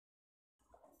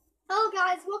Hello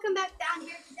guys, welcome back down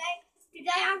here today.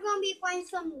 Today I'm going to be playing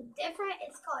something different.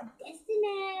 It's called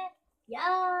Destiny.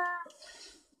 Yeah.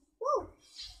 Woo.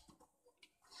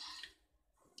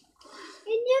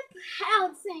 And your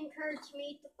Alex encouraged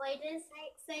me to play this.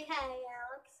 Say hey,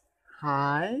 Alex.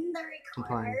 Hi. The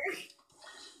recorder.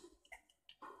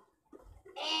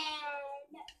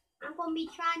 And I'm going to be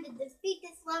trying to defeat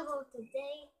this level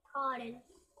today called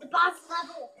the boss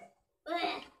level.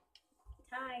 Ugh.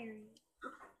 Tiring.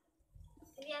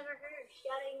 Have you ever heard of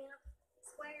shutting up?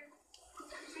 Swear. It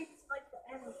takes like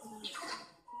forever for me.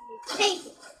 Take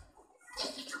it.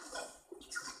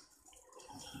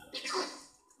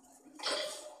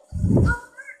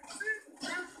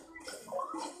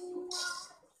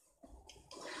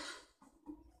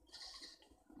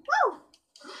 Woo!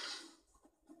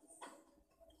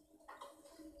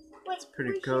 Wait, It's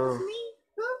pretty who cool. shoots me?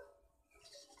 Huh?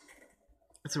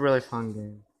 It's a really fun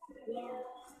game. Yeah.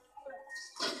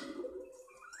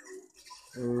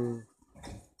 Ooh.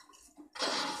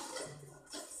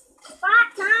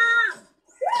 Fight time!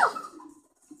 Woo!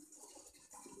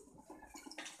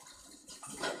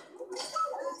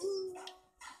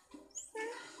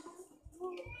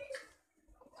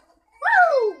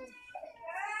 Woo!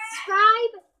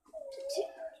 Subscribe to,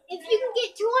 if you can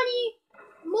get 20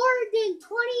 more than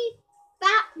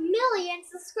 20 million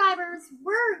subscribers,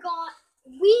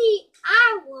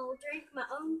 I will drink my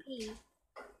own pee.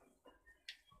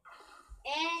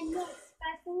 And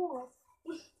special.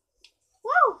 Woo!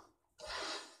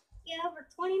 Get over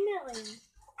 20 million.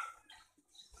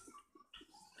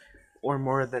 Or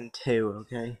more than 2,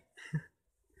 okay?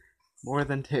 More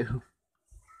than 2.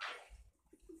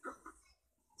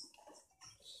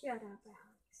 Shut up, Alex.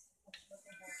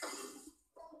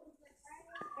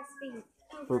 Let's see.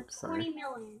 Oops, sorry. 20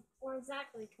 million. Or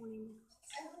exactly 20 million.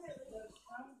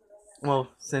 Well,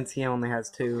 since he only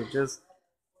has 2, just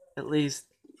at least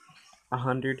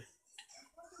 100.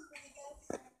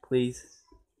 Please.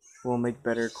 We'll make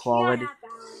better quality. Shut up,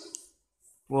 Alex.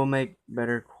 We'll make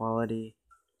better quality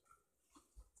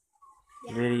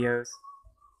videos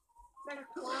Better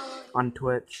quality. on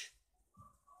Twitch.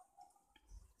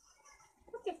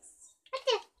 What the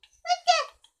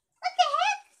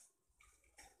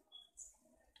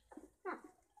heck?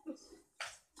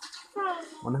 Huh.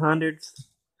 100s.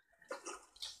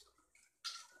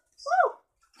 Woo!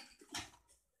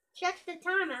 Check the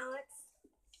time, Alex.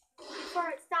 Before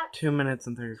it stops. 2 minutes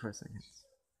and 34 seconds.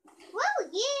 Woo,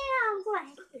 yeah, I'm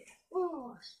glad.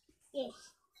 Oh, yes.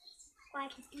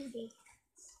 Glad to do this.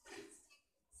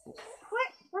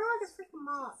 Where are the freaking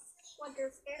mobs? What,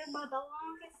 they're scared of my the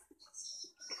longest?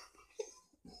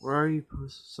 Where are you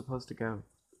supposed to go?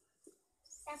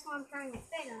 That's what I'm trying to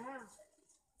figure out.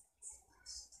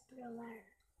 Go there.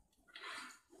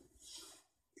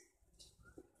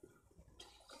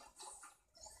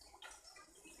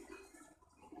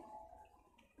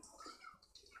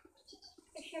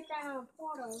 I shut down a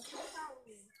portal.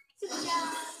 Good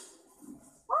job.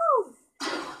 Woo!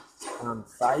 On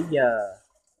fire.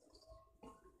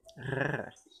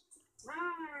 Rrr.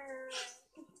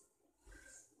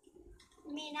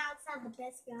 Me and Alex have the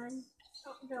best gun.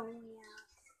 Don't we, Alex?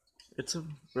 It's a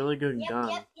really good gun.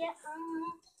 Yep.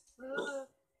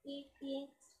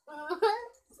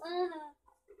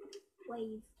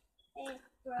 Wave. Hey,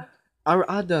 bro.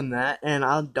 I done that, and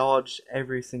I dodged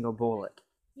every single bullet.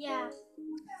 Yeah.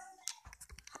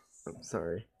 I'm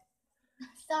sorry.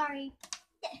 Sorry.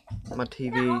 My That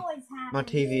TV always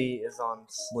happens. is on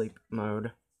sleep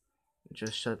mode. It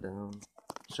just shuts down.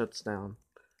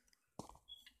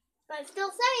 But it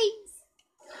still saves.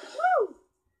 Woo!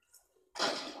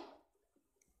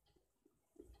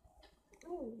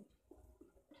 Ooh.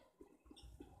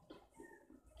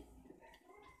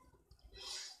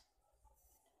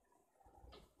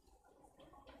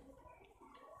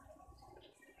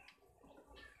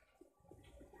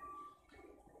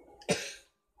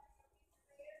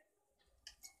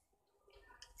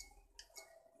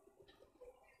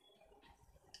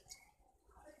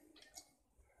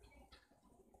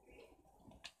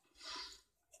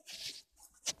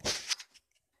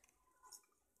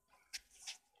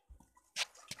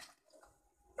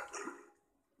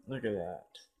 Look at that.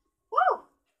 Woo!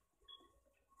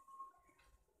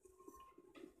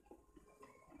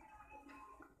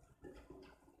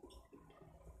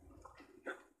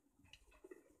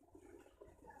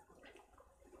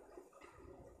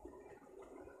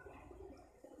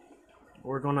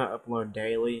 We're gonna upload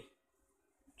daily.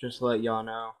 Just to let y'all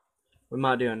know. We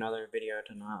might do another video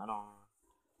tonight. I don't know.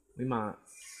 We might.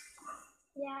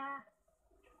 Yeah.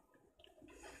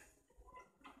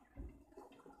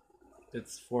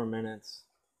 It's 4 minutes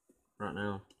right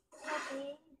now.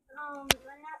 Okay.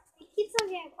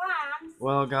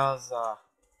 Well, guys, Okay.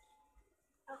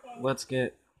 let's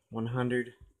get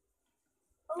 100.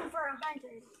 Over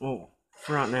 100. Oh,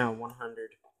 for right now, 100.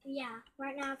 Yeah,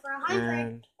 right now for 100.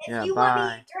 And If yeah, you want me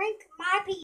bye. to drink my pee.